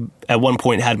I at one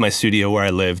point had my studio where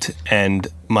I lived, and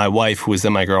my wife, who was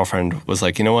then my girlfriend, was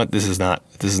like, you know what, this is not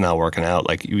working out.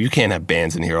 Like you can't have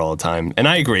bands in here all the time. And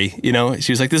I agree.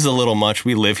 She was like, this is a little much.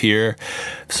 We live here.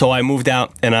 So I moved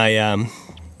out and I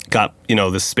got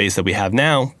this space that we have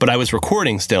now, but I was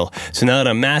recording still. So now that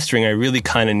I'm mastering, I really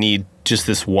kind of need just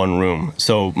this one room.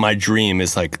 So my dream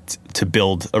is like to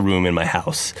build a room in my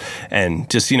house and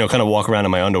just kind of walk around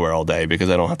in my underwear all day because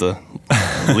I don't have to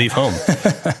leave home.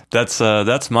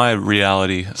 That's my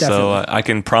reality. Definitely. So I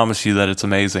can promise you that it's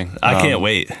amazing. I can't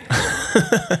wait.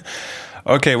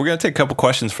 Okay, we're going to take a couple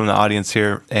questions from the audience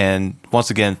here, and once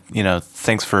again,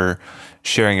 thanks for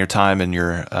sharing your time and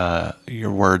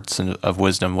your words of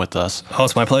wisdom with us. Oh,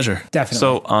 it's my pleasure. Definitely.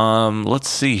 So, let's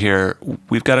see here.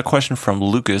 We've got a question from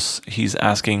Lucas. He's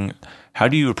asking, how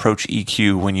do you approach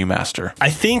EQ when you master? I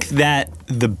think that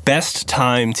the best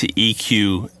time to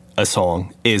EQ a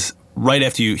song is right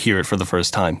after you hear it for the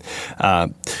first time.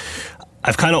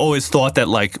 I've kind of always thought that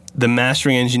like the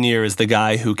mastering engineer is the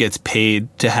guy who gets paid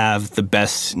to have the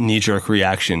best knee-jerk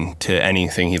reaction to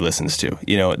anything he listens to.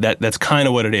 That's kind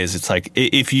of what it is. It's like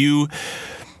if you're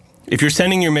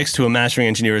sending your mix to a mastering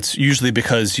engineer, it's usually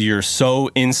because you're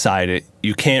so inside it,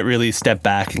 you can't really step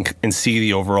back and see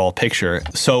the overall picture.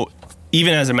 So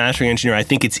even as a mastering engineer, I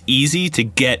think it's easy to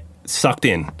get sucked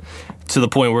in to the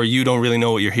point where you don't really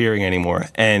know what you're hearing anymore.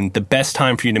 And the best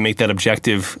time for you to make that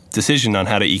objective decision on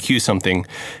how to EQ something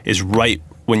is right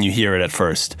when you hear it at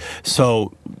first.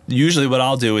 So usually what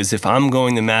I'll do is if I'm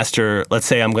going to master, let's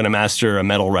say I'm going to master a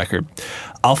metal record,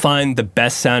 I'll find the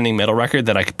best sounding metal record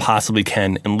that I possibly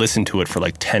can and listen to it for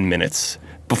like 10 minutes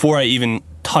before I even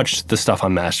touch the stuff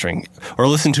I'm mastering, or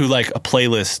listen to like a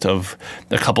playlist of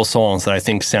a couple songs that I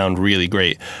think sound really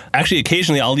great. Actually,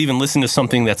 occasionally I'll even listen to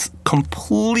something that's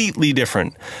completely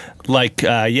different. Like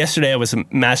yesterday I was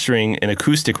mastering an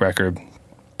acoustic record,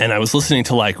 and I was listening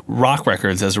to like rock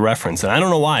records as a reference, and I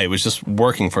don't know why, it was just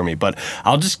working for me. But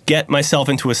I'll just get myself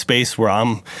into a space where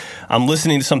I'm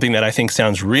listening to something that I think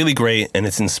sounds really great and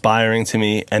it's inspiring to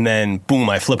me, and then boom,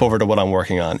 I flip over to what I'm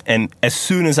working on. And as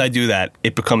soon as I do that,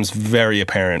 it becomes very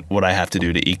apparent what I have to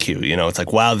do to EQ. You know, it's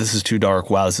like, wow, this is too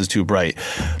dark, wow, this is too bright.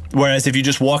 Whereas if you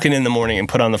just walk in the morning and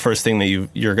put on the first thing that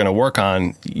you're going to work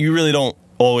on, you really don't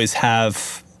always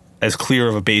have as clear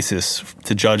of a basis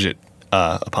to judge it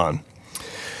upon.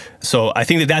 So I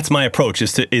think that that's my approach,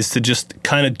 is to just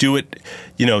kind of do it,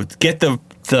 you know, get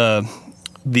the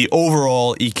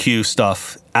overall EQ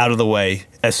stuff out of the way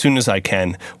as soon as I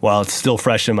can while it's still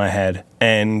fresh in my head,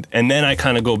 and then I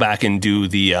kind of go back and do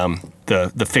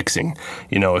the fixing.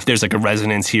 You know, if there's like a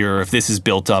resonance here, or if this is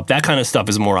built up, that kind of stuff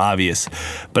is more obvious.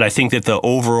 But I think that the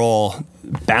overall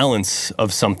balance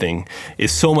of something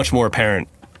is so much more apparent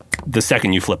the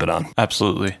second you flip it on.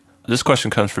 Absolutely. This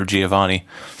question comes from Giovanni.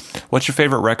 What's your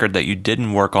favorite record that you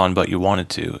didn't work on but you wanted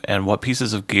to? And what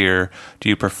pieces of gear do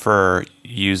you prefer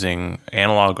using,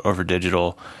 analog over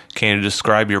digital? Can you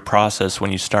describe your process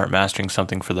when you start mastering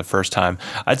something for the first time?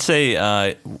 I'd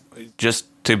say, just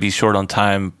to be short on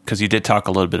time, because you did talk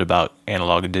a little bit about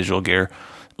analog and digital gear,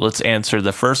 let's answer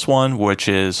the first one, which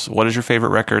is, what is your favorite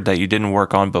record that you didn't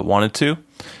work on but wanted to?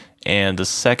 And the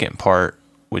second part,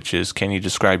 which is, can you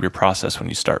describe your process when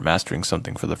you start mastering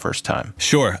something for the first time?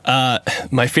 Sure.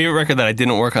 My favorite record that I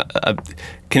didn't work on,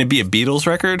 can it be a Beatles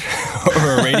record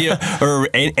or a radio or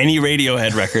any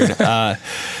Radiohead record?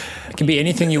 It can be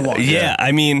anything you want. Yeah,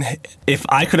 I mean, if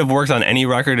I could have worked on any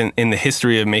record in the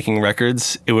history of making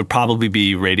records, it would probably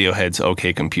be Radiohead's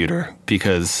OK Computer,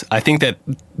 because I think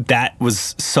that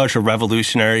was such a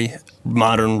revolutionary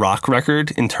modern rock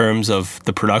record in terms of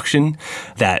the production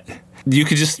that you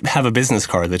could just have a business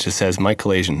card that just says, Mike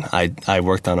Kalajian, I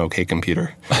worked on OK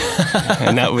Computer.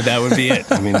 And that would be it.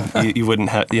 I mean, you wouldn't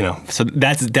have, you know, so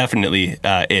that's definitely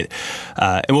it.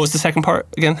 And what was the second part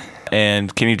again?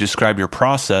 And can you describe your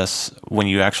process when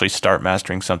you actually start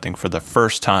mastering something for the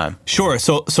first time? Sure.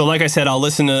 So like I said, I'll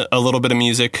listen to a little bit of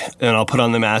music and I'll put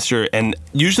on the master, and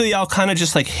usually I'll kind of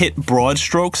just like hit broad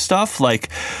stroke stuff. Like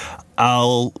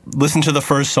I'll listen to the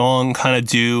first song, kind of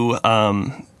do,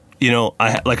 you know,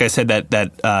 like I said,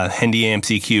 that Hendy Amps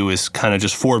EQ is kind of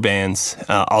just 4 bands.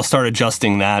 I'll start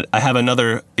adjusting that. I have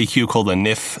another EQ called a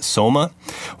NIF Soma,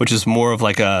 which is more of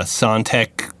like a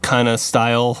Soundtech kind of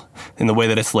style in the way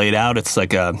that it's laid out. It's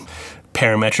like a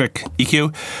parametric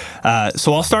EQ.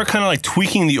 So I'll start kind of like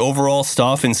tweaking the overall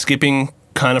stuff and skipping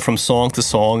kind of from song to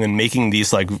song and making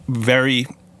these like very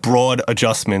broad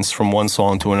adjustments from one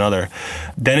song to another.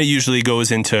 Then it usually goes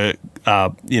into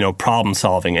problem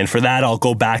solving, and for that I'll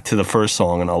go back to the first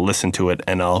song and I'll listen to it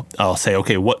and I'll say,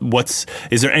 okay,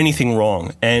 is there anything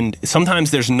wrong? And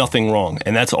sometimes there's nothing wrong,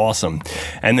 and that's awesome.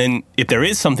 And then if there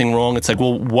is something wrong, it's like,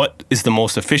 well, what is the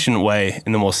most efficient way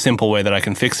and the most simple way that I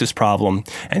can fix this problem?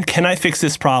 And can I fix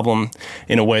this problem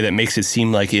in a way that makes it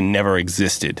seem like it never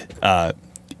existed?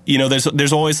 You know,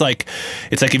 there's always like,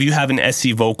 it's like if you have an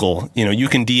SE vocal, you know, you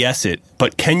can de-ess it,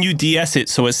 but can you de-ess it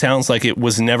so it sounds like it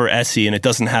was never SE and it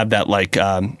doesn't have that like,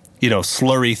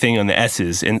 slurry thing on the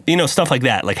S's and, you know, stuff like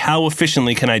that. Like, how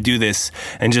efficiently can I do this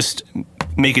and just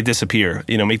make it disappear,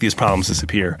 you know, make these problems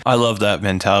disappear? I love that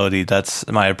mentality. That's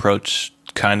my approach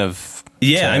kind of.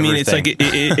 Yeah, I mean, it's like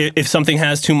if something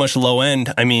has too much low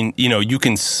end, I mean, you know, you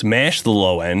can smash the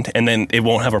low end and then it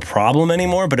won't have a problem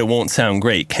anymore, but it won't sound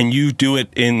great. Can you do it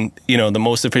in, you know, the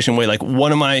most efficient way? Like,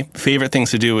 one of my favorite things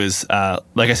to do is,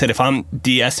 like I said, if I'm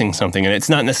de-essing something, and it's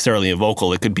not necessarily a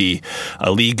vocal, it could be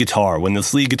a lead guitar. When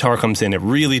this lead guitar comes in, it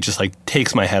really just like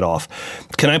takes my head off.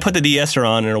 Can I put the de-esser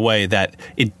on in a way that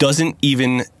it doesn't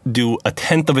even do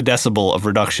 1/10 of a decibel of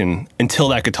reduction until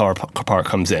that guitar part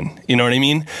comes in? You know what I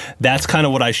mean? That's kind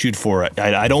of what I shoot for.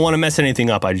 I don't want to mess anything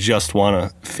up. I just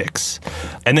want to fix.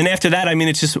 And then after that, I mean,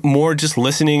 it's just more just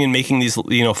listening and making these,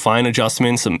 you know, fine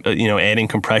adjustments, you know, adding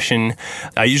compression.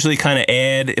 I usually kind of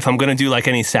add, if I'm going to do like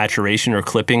any saturation or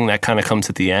clipping, that kind of comes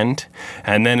at the end.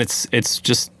 And then it's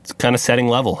just kind of setting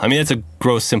level. I mean, it's a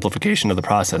gross simplification of the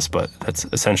process, but that's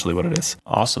essentially what it is.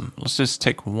 Awesome. Let's just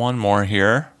take one more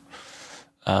here.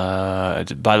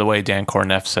 By the way, Dan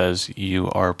Corneff says you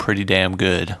are pretty damn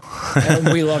good.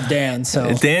 And we love Dan.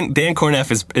 So Dan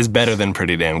Corneff is better than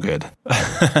pretty damn good.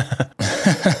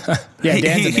 Yeah,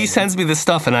 he sends me this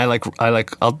stuff, and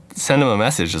I'll send him a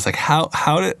message. It's like,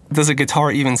 how does a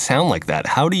guitar even sound like that?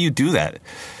 How do you do that?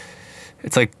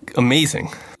 It's like amazing.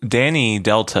 Danny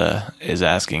Delta is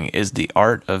asking, is the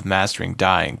art of mastering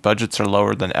dying? Budgets are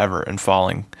lower than ever and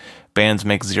falling. Bands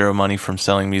make zero money from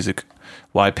selling music.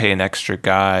 Why pay an extra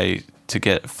guy to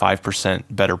get 5%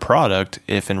 better product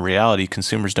if in reality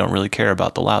consumers don't really care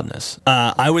about the loudness?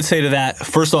 I would say to that,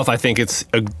 first off, I think it's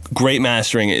a great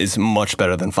mastering is much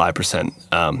better than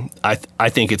 5%. I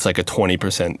think it's like a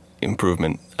 20%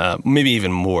 improvement, maybe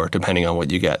even more, depending on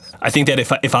what you get. I think that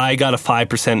if I got a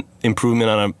 5% improvement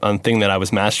on a thing that I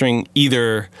was mastering,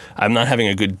 either I'm not having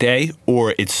a good day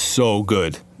or it's so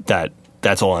good that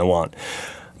that's all I want.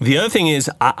 The other thing is,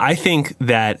 I think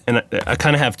that, and I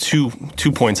kind of have two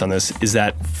points on this, is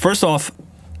that first off,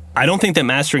 I don't think that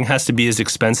mastering has to be as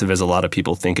expensive as a lot of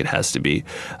people think it has to be.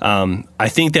 I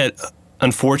think that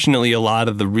unfortunately a lot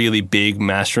of the really big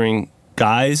mastering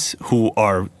guys who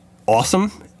are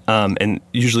awesome and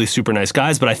usually super nice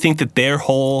guys, but I think that their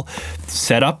whole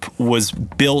setup was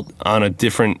built on a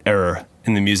different era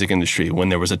in the music industry when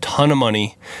there was a ton of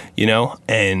money,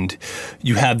 and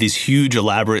you have these huge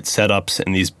elaborate setups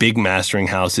and these big mastering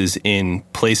houses in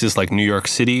places like New York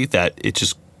City that it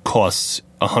just costs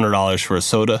 $100 for a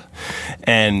soda.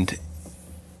 And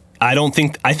I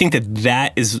think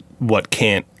that is what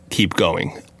can't keep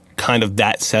going, kind of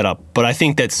that setup. But I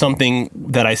think that something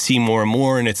that I see more and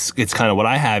more, and it's kind of what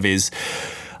I have, is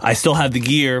I still have the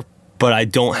gear, but I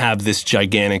don't have this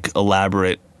gigantic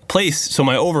elaborate place, so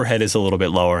my overhead is a little bit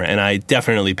lower, and I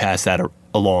definitely pass that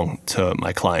along to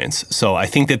my clients. So I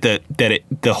think that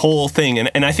the whole thing,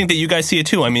 and I think that you guys see it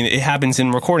too. I mean, it happens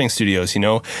in recording studios.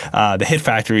 The Hit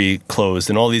Factory closed,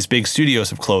 and all these big studios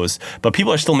have closed, but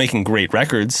people are still making great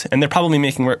records, and they're probably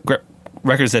making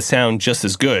records that sound just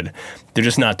as good. They're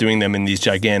just not doing them in these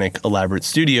gigantic, elaborate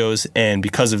studios, and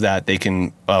because of that, they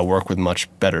can work with much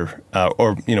better,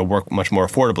 or work much more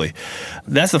affordably.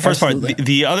 That's the first Absolutely. part.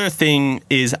 The other thing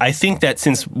is, I think that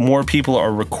since more people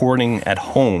are recording at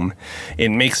home, it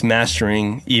makes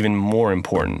mastering even more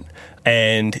important.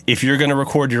 And if you're going to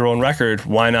record your own record,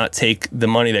 why not take the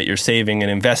money that you're saving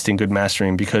and invest in good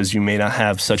mastering, because you may not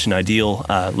have such an ideal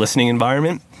listening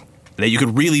environment, that you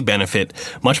could really benefit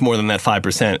much more than that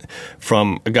 5%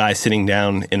 from a guy sitting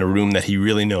down in a room that he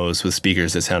really knows with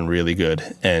speakers that sound really good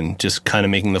and just kind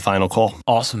of making the final call.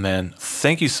 Awesome, man.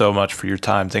 Thank you so much for your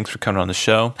time. Thanks for coming on the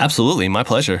show. Absolutely. My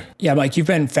pleasure. Yeah, Mike, you've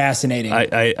been fascinating.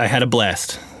 I had a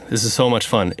blast. This is so much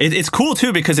fun. It's cool,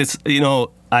 too, because it's,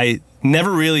 I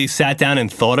never really sat down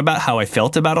and thought about how I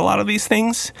felt about a lot of these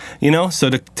things,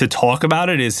 so to talk about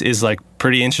it is like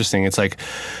pretty interesting. It's like,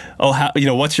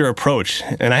 what's your approach?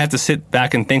 And I have to sit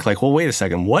back and think like, well, wait a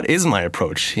second, what is my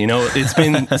approach? It's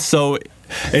been so,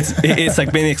 it's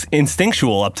like been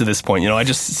instinctual up to this point. I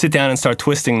just sit down and start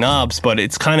twisting knobs, but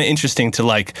it's kind of interesting to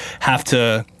like have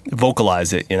to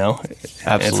vocalize it,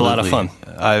 Absolutely. It's a lot of fun.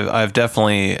 I've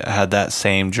definitely had that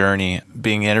same journey,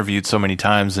 being interviewed so many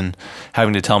times and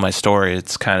having to tell my story.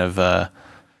 It's kind of,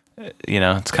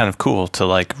 it's kind of cool to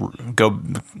like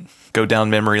go down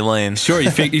memory lane. Sure,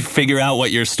 you figure out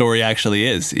what your story actually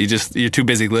is. You're too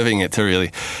busy living it to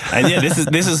really. And yeah,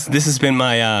 this has been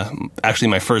my actually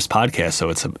my first podcast, so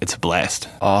it's a blast.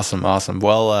 Awesome.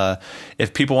 Well,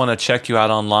 if people want to check you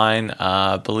out online,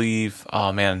 believe.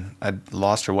 Oh man, I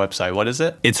lost your website. What is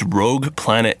it? It's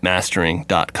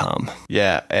rogueplanetmastering.com.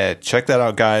 Yeah, check that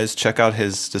out, guys. Check out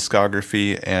his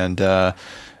discography, and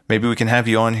maybe we can have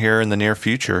you on here in the near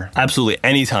future. Absolutely,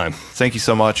 anytime. Thank you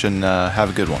so much, and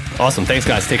have a good one. Awesome. Thanks,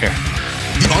 guys. Take care.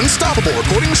 The Unstoppable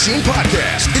Recording Machine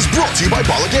Podcast is brought to you by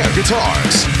Balaguer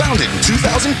Guitars. Founded in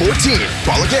 2014,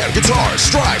 Balaguer Guitars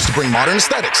strives to bring modern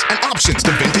aesthetics and options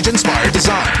to vintage-inspired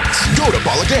designs. Go to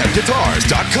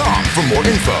BalaguerGuitars.com for more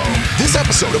info. This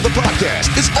episode of the podcast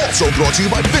is also brought to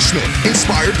you by Fishman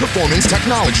Inspired Performance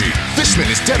Technology. Fishman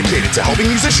is dedicated to helping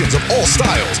musicians of all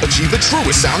styles achieve the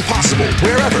truest sound possible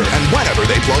wherever and whenever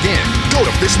they plug in. Go to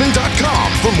Fishman.com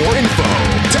for more info.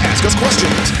 To ask us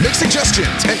questions, make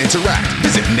suggestions, and interact,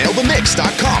 visit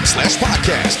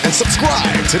nailthemix.com/podcast and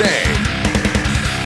subscribe today.